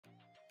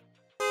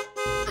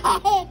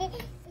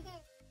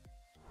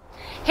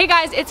Hey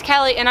guys, it's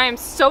Kelly and I am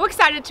so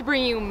excited to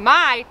bring you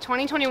my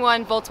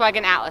 2021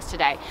 Volkswagen Atlas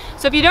today.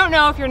 So if you don't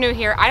know, if you're new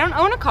here, I don't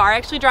own a car, I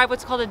actually drive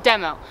what's called a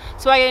demo.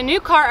 So I get a new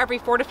car every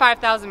 4,000 to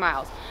 5,000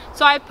 miles.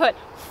 So I put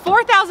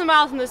 4,000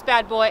 miles in this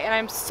bad boy and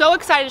I'm so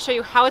excited to show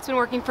you how it's been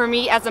working for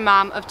me as a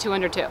mom of 2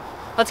 under 2.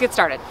 Let's get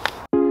started.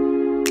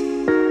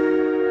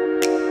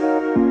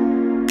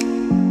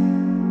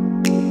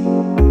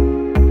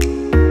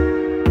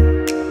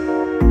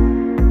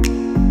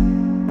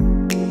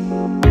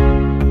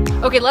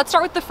 Okay, let's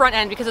start with the front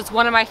end because it's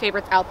one of my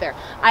favorites out there.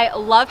 I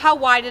love how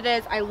wide it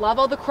is. I love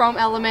all the chrome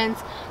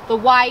elements, the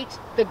white,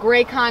 the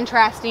gray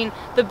contrasting,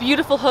 the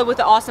beautiful hood with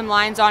the awesome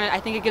lines on it.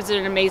 I think it gives it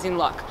an amazing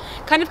look.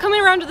 Kind of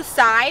coming around to the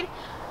side,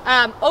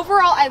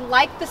 overall I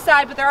like the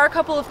side, but there are a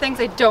couple of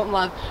things I don't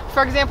love.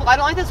 For example, I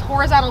don't like this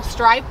horizontal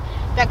stripe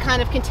that kind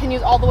of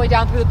continues all the way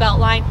down through the belt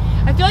line.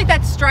 I feel like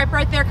that stripe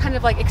right there kind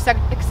of like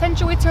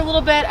accentuates her a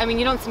little bit. I mean,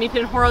 you don't see me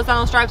putting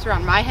horizontal stripes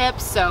around my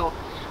hips, so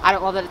I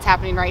don't love that it's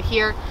happening right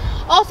here.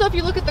 Also, if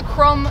you look at the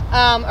chrome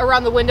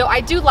around the window,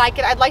 I do like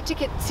it. I'd like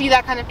to see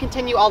that kind of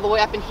continue all the way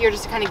up in here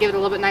just to kind of give it a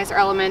little bit nicer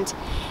element.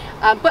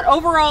 But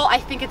overall, I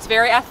think it's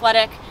very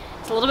athletic.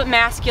 It's a little bit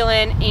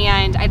masculine,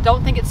 and I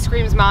don't think it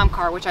screams mom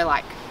car, which I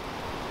like.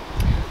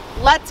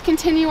 Let's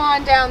continue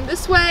on down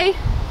this way.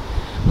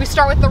 We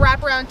start with the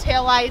wraparound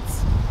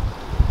taillights,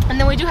 and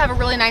then we do have a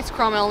really nice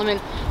chrome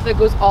element that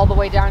goes all the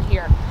way down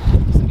here.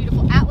 Some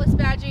beautiful Atlas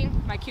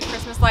badging, my cute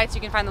Christmas lights.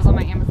 You can find those on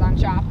my Amazon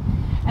shop.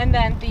 And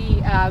then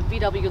the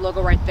VW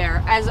logo right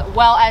there, as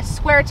well as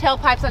square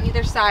tailpipes on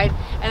either side,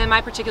 and then my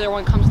particular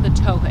one comes with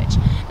a tow hitch.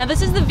 Now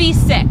this is the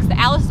V6. The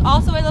Atlas is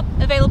also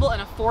available in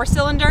a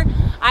 4-cylinder.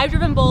 I've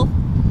driven both.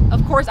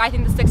 Of course, I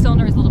think the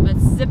 6-cylinder is a little bit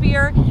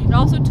zippier. It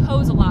also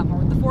tows a lot more.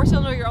 With the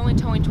 4-cylinder, you're only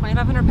towing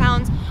 2,500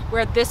 pounds,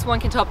 where this one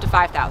can tow up to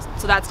 5,000.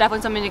 So that's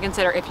definitely something to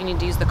consider if you need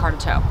to use the car to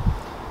tow.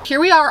 Here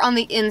we are on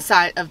the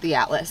inside of the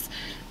Atlas.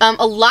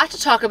 A lot to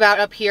talk about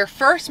up here.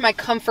 First, my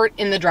comfort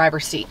in the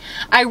driver's seat.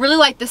 I really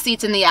like the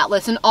seats in the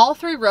Atlas. In all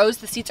 3 rows,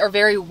 the seats are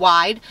very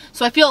wide,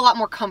 so I feel a lot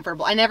more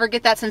comfortable. I never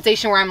get that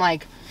sensation where I'm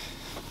like,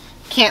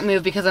 can't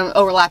move because I'm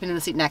overlapping in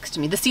the seat next to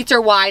me. The seats are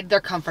wide, they're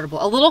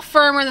comfortable. A little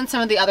firmer than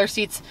some of the other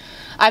seats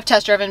I've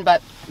test driven,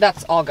 but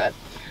that's all good.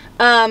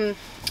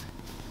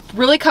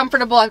 Really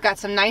comfortable. I've got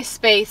some nice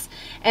space.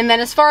 And then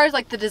as far as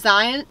like the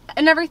design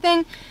and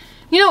everything,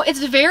 you know,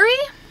 it's very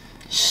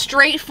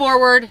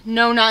straightforward,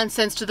 no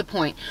nonsense, to the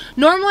point.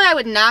 Normally I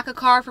would knock a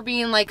car for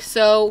being like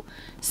so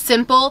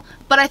simple,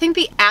 but I think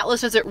the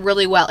Atlas does it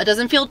really well. It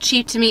doesn't feel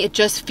cheap to me, it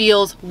just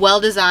feels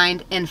well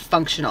designed and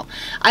functional.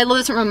 I love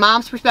this from a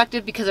mom's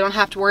perspective because I don't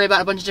have to worry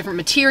about a bunch of different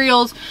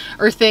materials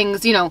or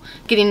things, you know,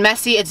 getting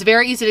messy. It's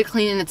very easy to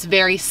clean and it's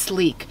very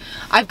sleek.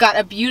 I've got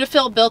a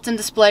beautiful built-in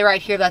display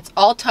right here that's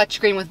all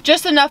touchscreen with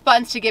just enough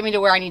buttons to get me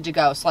to where I need to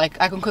go. So like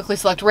I can quickly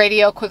select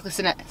radio, quickly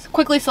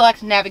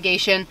select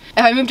navigation.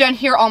 If I move down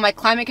here, all my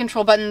climate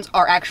control buttons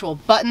are actual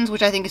buttons,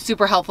 which I think is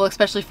super helpful,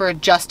 especially for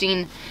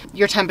adjusting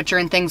your temperature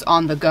and things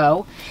on the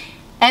go.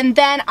 And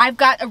then I've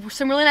got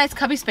some really nice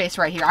cubby space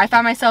right here. I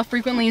find myself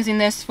frequently using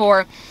this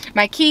for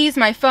my keys,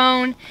 my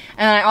phone,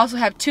 and I also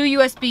have 2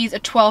 USBs, a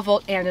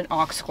 12-volt, and an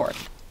aux cord.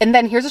 And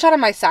then here's a shot of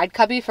my side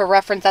cubby. For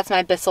reference, that's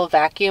my Bissell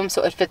vacuum,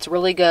 so it fits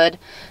really good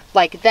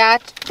like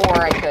that,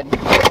 or I could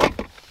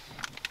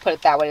put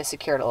it that way to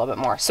secure it a little bit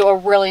more. So a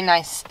really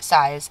nice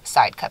size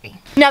side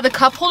cubby. Now the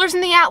cup holders in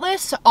the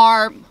Atlas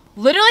are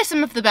literally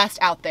some of the best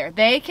out there.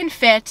 They can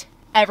fit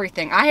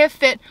everything. I have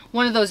fit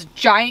one of those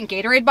giant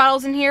Gatorade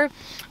bottles in here.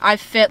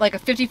 I've fit like a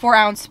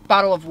 54-ounce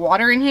bottle of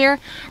water in here.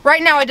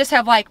 Right now I just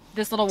have like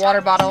this little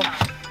water bottle.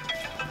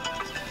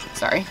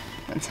 Sorry.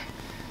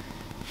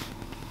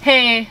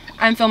 Hey,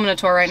 I'm filming a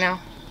tour right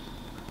now.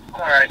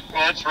 Alright,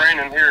 well it's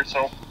raining here,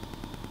 so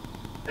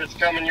it's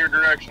coming your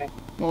direction.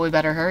 Well, we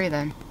better hurry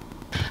then.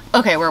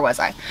 Okay, where was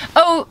I?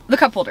 Oh, the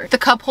cup holder. The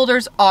cup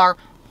holders are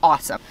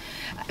awesome.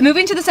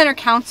 Moving to the center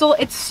console,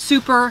 it's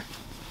super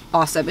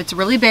awesome. It's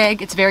really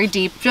big, it's very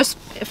deep. Just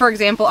for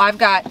example, I've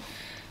got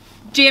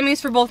jammies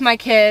for both my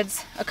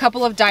kids, a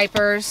couple of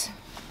diapers,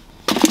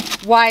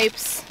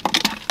 wipes,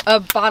 a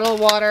bottle of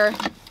water,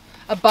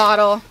 a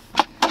bottle,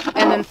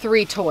 and then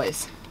 3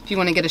 toys, if you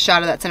want to get a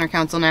shot of that center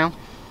console now.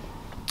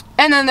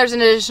 And then there's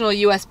an additional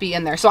USB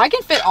in there, so I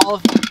can fit all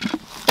of them,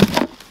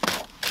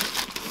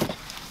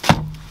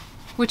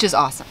 which is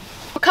awesome.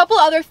 A couple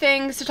other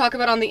things to talk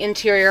about on the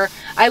interior.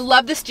 I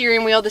love the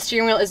steering wheel. The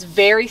steering wheel is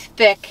very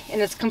thick and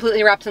it's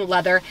completely wrapped in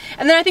leather.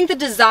 And then I think the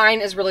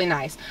design is really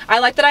nice. I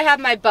like that I have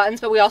my buttons,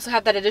 but we also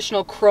have that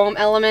additional chrome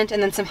element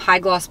and then some high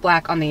gloss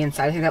black on the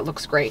inside. I think that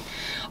looks great.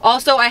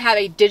 Also, I have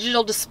a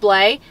digital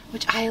display,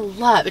 which I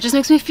love. It just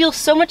makes me feel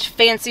so much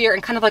fancier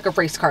and kind of like a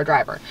race car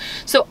driver.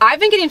 So I've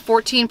been getting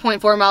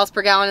 14.4 miles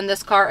per gallon in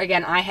this car.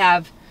 Again, I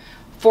have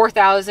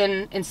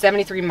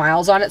 4,073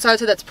 miles on it, so I'd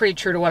say that's pretty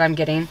true to what I'm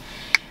getting.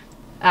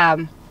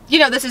 You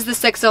know, this is the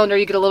 6-cylinder.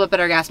 You get a little bit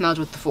better gas mileage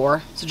with the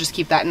 4, so just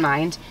keep that in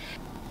mind.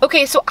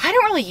 Okay, so I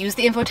don't really use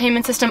the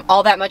infotainment system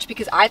all that much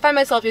because I find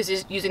myself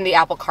using the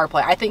Apple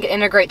CarPlay. I think it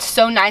integrates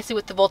so nicely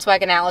with the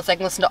Volkswagen Atlas. I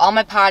can listen to all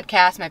my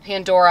podcasts, my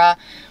Pandora,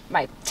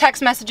 my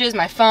text messages,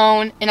 my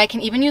phone, and I can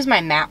even use my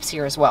maps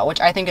here as well,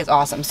 which I think is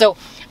awesome. So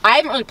I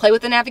haven't really played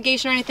with the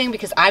navigation or anything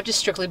because I've just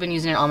strictly been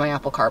using it on my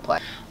Apple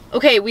CarPlay.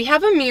 Okay, we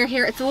have a mirror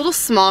here. It's a little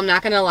small, I'm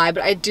not gonna lie,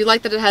 but I do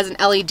like that it has an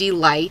LED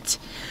light.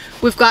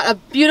 We've got a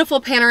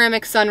beautiful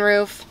panoramic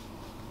sunroof.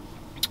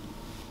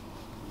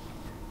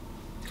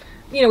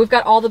 You know, we've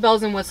got all the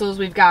bells and whistles.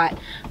 We've got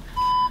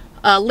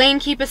lane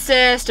keep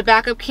assist, a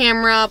backup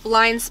camera,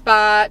 blind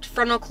spot,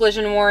 frontal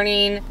collision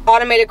warning,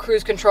 automated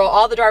cruise control,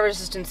 all the driver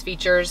assistance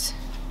features.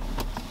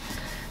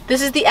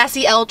 This is the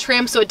SEL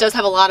trim, so it does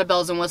have a lot of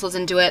bells and whistles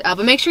into it,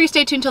 but make sure you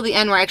stay tuned till the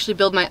end where I actually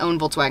build my own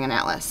Volkswagen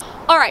Atlas.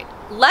 All right,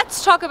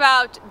 let's talk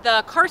about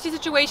the car seat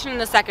situation in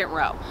the second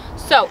row.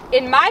 So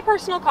in my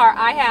personal car,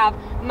 I have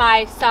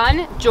my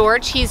son,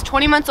 George. He's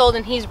 20 months old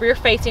and he's rear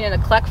facing in a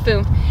Kleck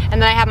Foomp.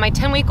 And then I have my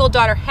 10-week-old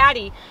daughter,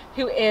 Hattie,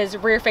 who is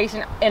rear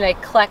facing in a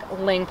Kleck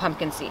Ling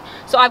pumpkin seat.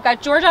 So I've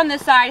got George on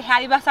this side,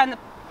 Hattie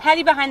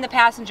behind the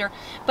passenger,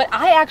 but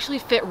I actually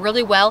fit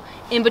really well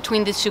in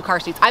between these two car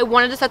seats. I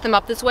wanted to set them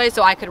up this way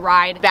so I could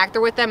ride back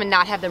there with them and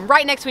not have them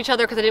right next to each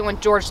other because I didn't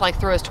want George to like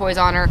throw his toys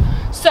on her.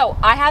 So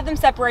I have them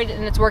separated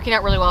and it's working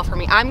out really well for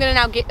me. I'm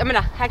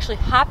gonna actually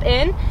hop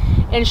in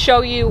and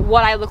show you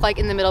what I look like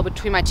in the middle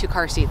between my two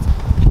car seats.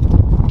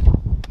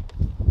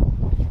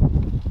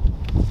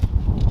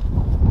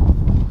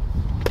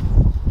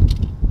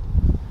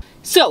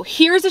 So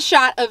here's a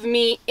shot of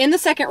me in the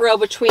second row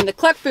between the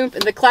Kleck Foomp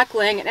and the Kleck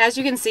Ling, and as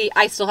you can see,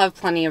 I still have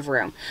plenty of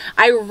room.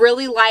 I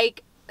really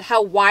like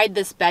how wide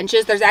this bench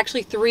is. There's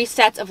actually 3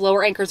 sets of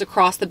lower anchors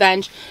across the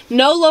bench.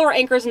 No lower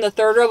anchors in the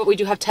third row, but we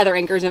do have tether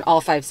anchors in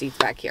all 5 seats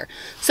back here.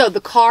 So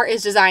the car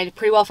is designed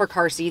pretty well for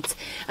car seats,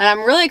 and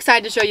I'm really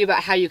excited to show you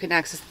about how you can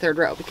access the third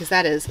row because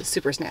that is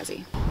super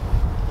snazzy.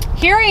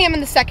 Here I am in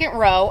the second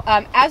row.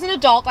 As an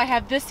adult, I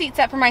have this seat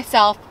set for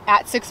myself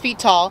at 6 feet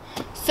tall,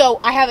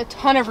 so I have a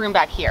ton of room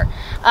back here.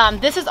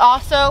 This is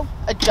also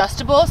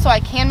adjustable, so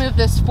I can move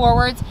this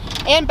forwards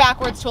and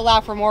backwards to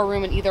allow for more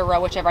room in either row,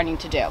 whichever I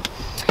need to do.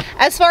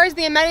 As far as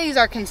the amenities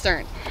are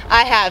concerned,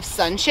 I have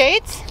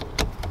sunshades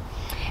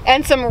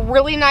and some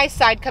really nice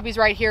side cubbies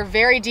right here,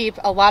 very deep,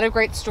 a lot of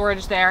great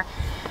storage there.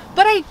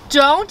 But I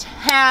don't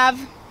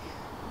have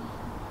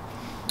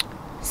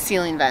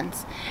ceiling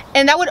vents.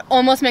 And that would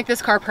almost make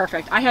this car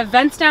perfect. I have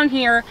vents down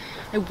here.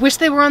 I wish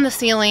they were on the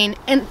ceiling.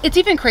 And it's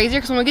even crazier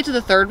because when we get to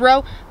the third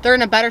row, they're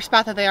in a better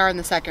spot than they are in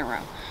the second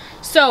row.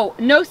 So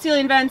no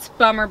ceiling vents,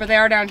 bummer, but they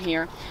are down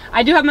here.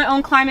 I do have my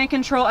own climate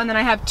control, and then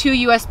I have 2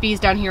 USBs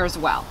down here as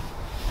well.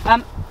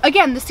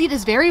 Again, the seat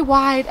is very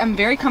wide. I'm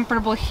very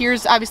comfortable.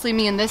 Here's obviously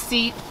me in this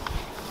seat,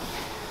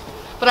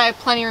 but I have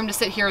plenty of room to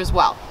sit here as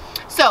well.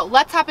 So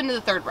let's hop into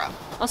the third row.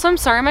 Also, I'm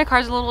sorry my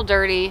car's a little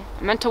dirty.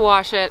 I meant to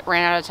wash it,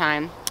 ran out of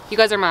time. You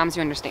guys are moms,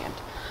 you understand.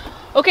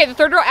 Okay, the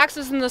third row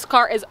access in this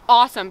car is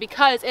awesome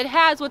because it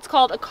has what's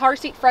called a car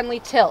seat friendly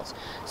tilt.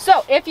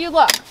 So if you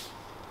look,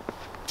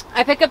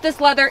 I pick up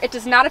this leather, it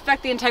does not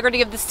affect the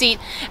integrity of the seat,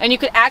 and you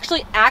could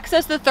actually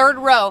access the third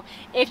row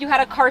if you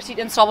had a car seat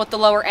installed with the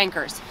lower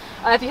anchors.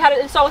 If you had it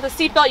installed with a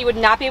seat belt, you would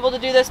not be able to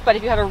do this, but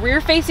if you have a rear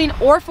facing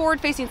or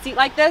forward facing seat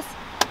like this,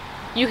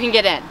 you can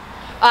get in.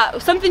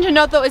 Something to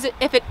note though is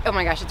oh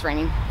my gosh, it's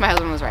raining. My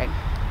husband was right.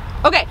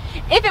 Okay,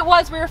 if it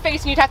was rear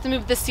facing, you'd have to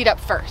move this seat up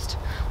first.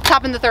 Let's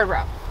hop in the third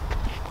row.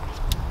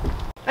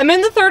 I'm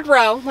in the third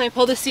row. Let me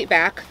pull this seat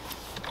back.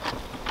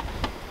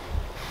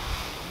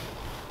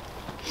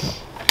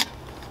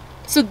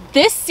 So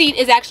this seat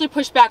is actually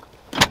pushed back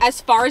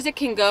as far as it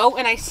can go,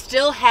 and I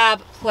still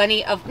have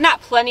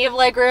not plenty of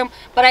leg room,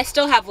 but I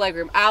still have leg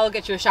room. I'll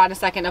get you a shot in a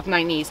second of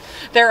my knees.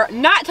 They're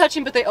not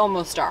touching, but they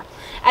almost are.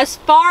 As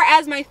far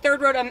as my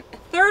third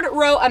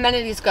row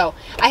amenities go,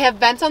 I have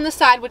vents on the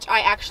side, which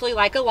I actually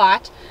like a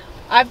lot.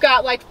 I've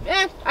got like,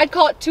 I'd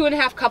call it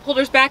 2.5 cup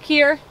holders back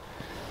here.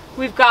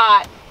 We've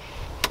got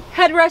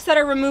headrests that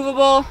are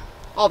removable.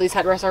 All these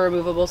headrests are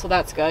removable, so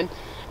that's good.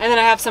 And then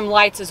I have some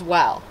lights as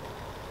well.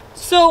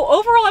 So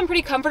overall, I'm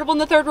pretty comfortable in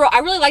the third row. I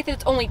really like that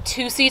it's only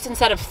 2 seats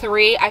instead of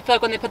 3. I feel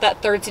like when they put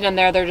that third seat in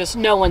there, they're just,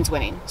 no one's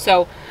winning.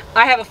 So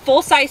I have a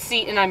full-size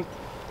seat and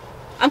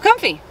I'm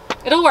comfy.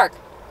 It'll work.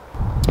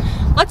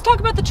 Let's talk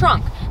about the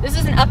trunk. This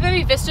is an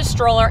Up-Baby Vista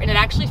stroller and it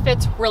actually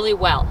fits really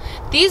well.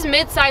 These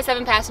mid-size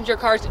 7-passenger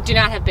cars do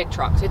not have big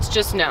trunks. It's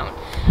just known.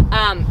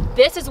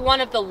 This is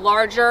one of the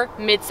larger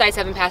mid-size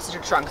 7-passenger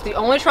trunks. The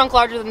only trunk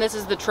larger than this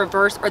is the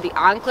Traverse or the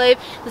Enclave.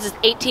 This is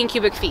 18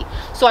 cubic feet.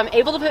 So I'm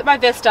able to fit my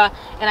Vista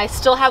and I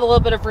still have a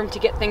little bit of room to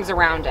get things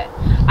around it.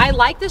 I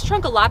like this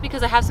trunk a lot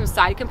because I have some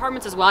side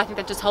compartments as well. I think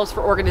that just helps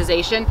for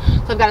organization.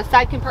 So I've got a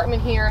side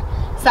compartment here,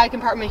 side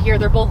compartment here.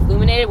 They're both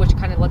illuminated, which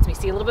kind of lets me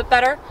see a little bit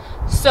better.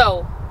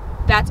 So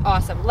that's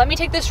awesome. Let me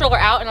take this stroller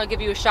out and I'll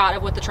give you a shot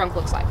of what the trunk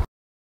looks like.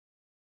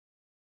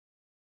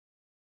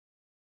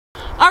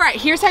 All right,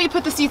 here's how you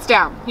put the seats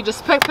down. You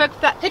just pick up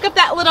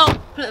that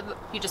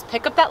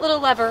little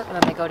lever and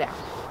then they go down.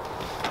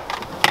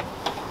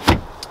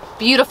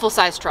 Beautiful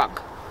size trunk.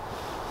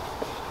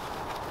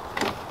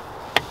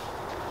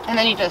 And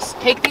then you just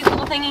take these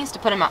little thingies to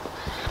put them up.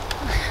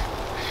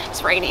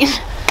 It's raining.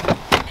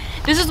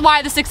 This is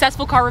why the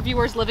successful car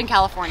reviewers live in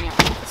California.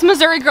 Some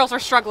Missouri girls are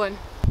struggling.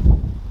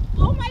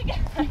 Oh my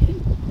God.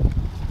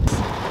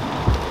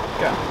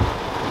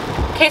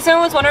 Yeah. Okay,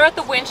 someone was wondering about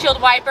the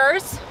windshield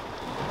wipers.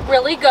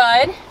 Really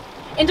good.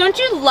 And don't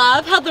you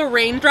love how the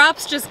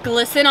raindrops just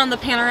glisten on the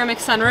panoramic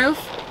sunroof?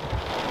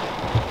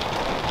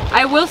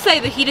 I will say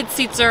the heated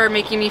seats are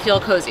making me feel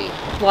cozy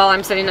while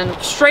I'm sitting in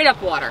straight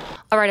up water.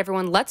 All right,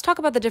 everyone, let's talk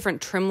about the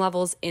different trim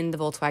levels in the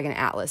Volkswagen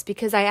Atlas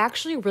because I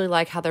actually really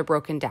like how they're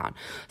broken down.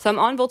 So I'm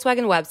on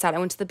Volkswagen website. I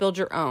went to the Build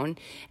Your Own.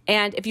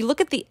 And if you look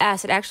at the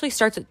S, it actually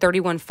starts at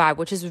 $31,500,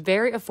 which is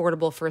very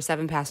affordable for a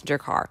 7-passenger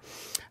car.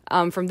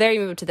 From there, you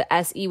move to the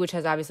SE, which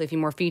has obviously a few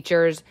more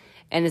features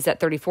and is at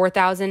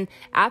 $34,000.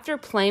 After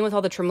playing with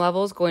all the trim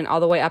levels, going all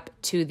the way up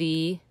to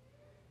the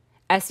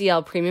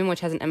SEL Premium,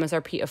 which has an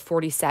MSRP of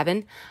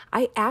 $47,000,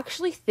 I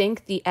actually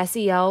think the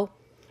SEL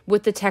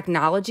with the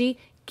technology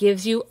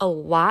gives you a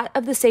lot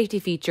of the safety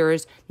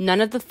features,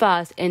 none of the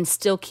fuss, and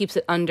still keeps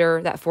it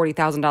under that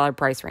 $40,000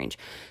 price range.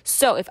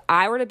 So if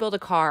I were to build a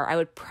car, I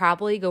would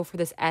probably go for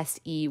this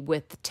SE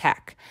with the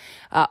tech.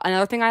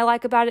 Another thing I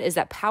like about it is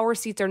that power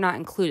seats are not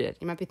included.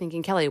 You might be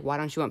thinking, Kelly, why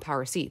don't you want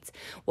power seats?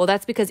 Well,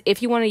 that's because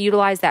if you want to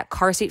utilize that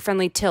car seat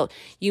friendly tilt,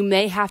 you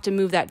may have to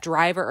move that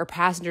driver or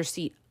passenger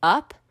seat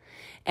up.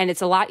 And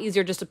it's a lot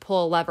easier just to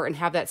pull a lever and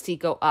have that seat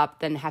go up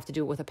than have to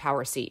do it with a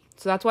power seat.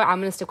 So that's why I'm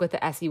going to stick with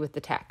the SE with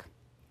the tech.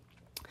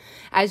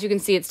 As you can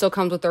see, it still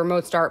comes with the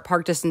remote start,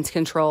 park distance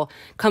control,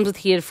 comes with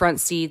heated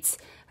front seats,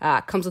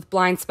 comes with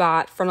blind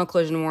spot, frontal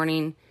collision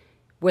warning,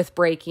 with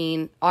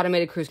braking,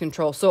 automated cruise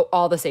control, so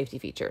all the safety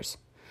features.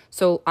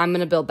 So I'm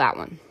going to build that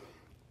one.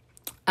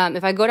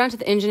 If I go down to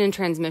the engine and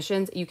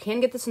transmissions, you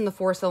can get this in the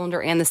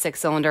 4-cylinder and the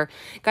 6-cylinder.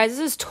 Guys, this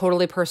is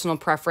totally personal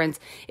preference.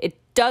 It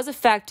does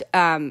affect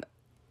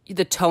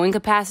the towing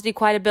capacity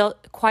quite a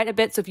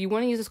bit. So if you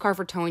want to use this car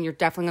for towing, you're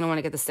definitely going to want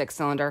to get the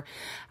 6-cylinder.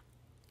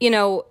 You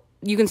know,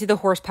 you can see the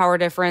horsepower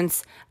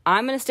difference.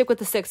 I'm going to stick with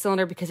the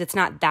 6-cylinder because it's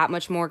not that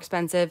much more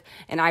expensive,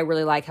 and I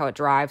really like how it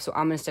drives, so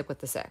I'm going to stick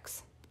with the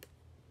 6.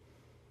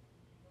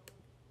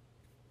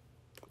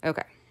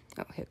 Okay.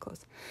 Oh, hit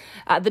close.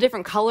 The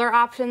different color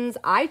options.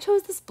 I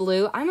chose this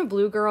blue. I'm a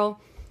blue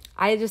girl.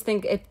 I just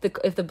think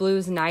if the blue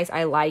is nice,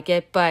 I like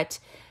it, but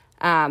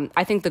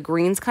I think the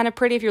green's kind of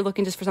pretty if you're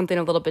looking just for something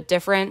a little bit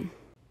different.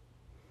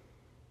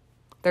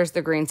 There's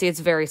the green. See, it's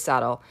very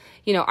subtle.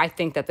 You know, I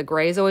think that the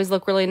grays always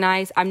look really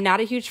nice. I'm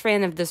not a huge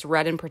fan of this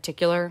red in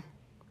particular.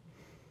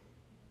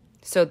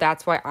 So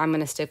that's why I'm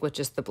going to stick with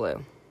just the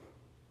blue.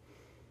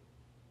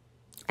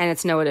 And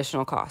it's no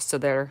additional cost. So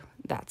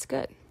that's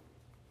good.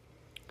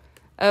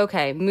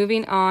 Okay,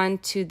 moving on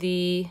to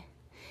the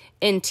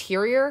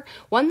interior.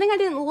 One thing I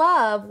didn't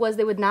love was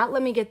they would not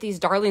let me get these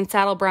darling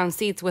saddle brown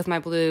seats with my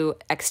blue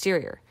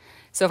exterior.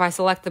 So if I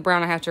select the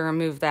brown, I have to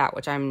remove that,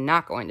 which I'm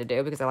not going to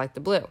do because I like the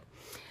blue.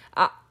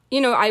 You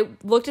know, I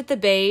looked at the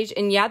beige,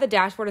 and yeah, the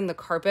dashboard and the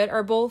carpet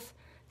are both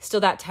still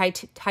that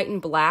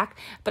Titan black,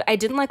 but I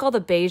didn't like all the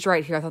beige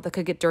right here. I thought that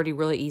could get dirty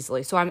really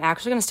easily, so I'm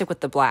actually going to stick with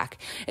the black.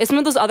 If some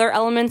of those other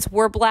elements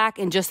were black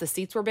and just the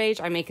seats were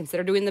beige, I may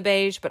consider doing the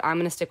beige, but I'm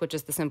going to stick with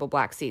just the simple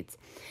black seats.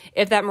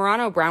 If that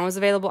Murano brown was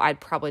available, I'd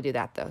probably do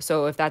that, though.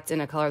 So if that's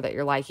in a color that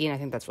you're liking, I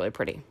think that's really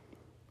pretty.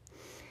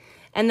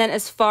 And then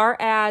as far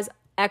as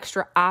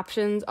extra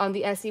options on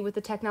the SE with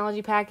the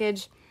technology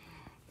package,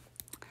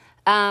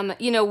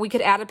 you know, we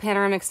could add a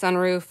panoramic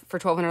sunroof for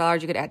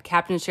 $1,200. You could add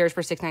captain's chairs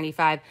for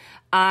 $695.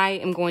 I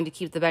am going to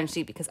keep the bench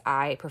seat because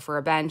I prefer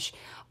a bench.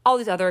 All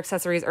these other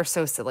accessories are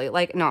so silly.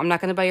 Like, no, I'm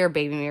not going to buy your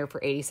baby mirror for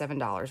 $87,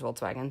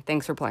 Volkswagen.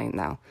 Thanks for playing,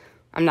 though.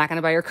 I'm not going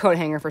to buy your coat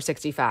hanger for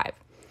 $65.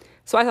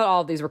 So I thought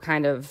all of these were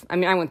kind of, I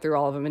mean, I went through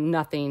all of them and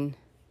nothing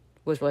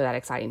was really that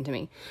exciting to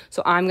me.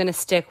 So I'm going to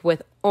stick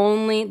with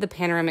only the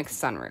panoramic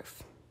sunroof.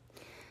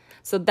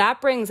 So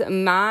that brings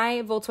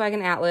my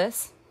Volkswagen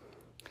Atlas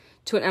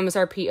to an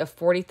MSRP of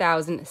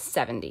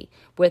 $40,070.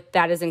 With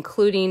that is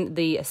including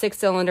the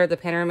 6-cylinder, the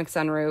panoramic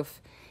sunroof,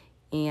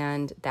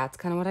 and that's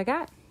kind of what I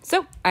got.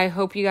 So I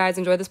hope you guys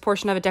enjoy this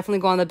portion of it.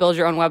 Definitely go on the Build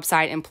Your Own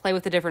website and play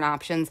with the different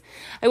options.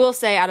 I will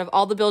say, out of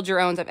all the Build Your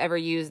Owns I've ever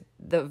used,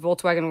 the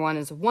Volkswagen one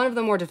is one of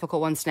the more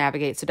difficult ones to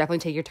navigate, so definitely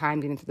take your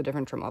time getting through the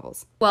different trim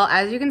levels. Well,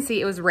 as you can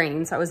see, it was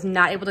raining, so I was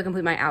not able to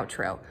complete my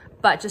outro.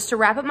 But just to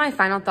wrap up my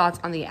final thoughts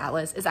on the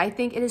Atlas is I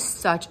think it is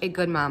such a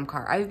good mom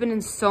car. I've been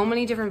in so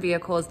many different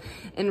vehicles,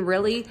 and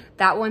really,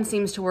 that one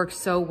seems to work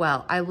so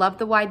well. I love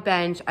the wide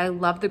bench. I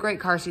love the great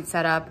car seat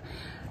setup.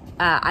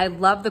 I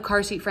love the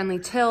car seat friendly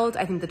tilt.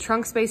 I think the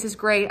trunk space is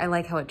great. I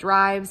like how it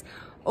drives.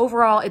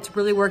 Overall, it's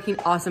really working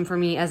awesome for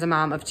me as a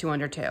mom of 2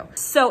 under 2.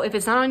 So if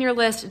it's not on your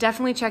list,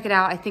 definitely check it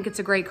out. I think it's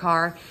a great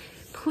car.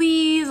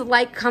 Please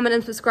like, comment,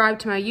 and subscribe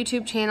to my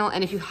YouTube channel.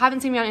 And if you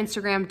haven't seen me on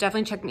Instagram,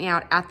 definitely check me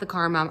out at The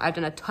Car Mom. I've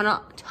done a ton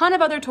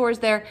of other tours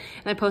there,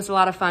 and I post a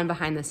lot of fun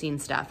behind the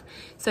scenes stuff.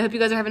 So I hope you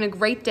guys are having a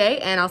great day,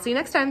 and I'll see you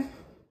next time.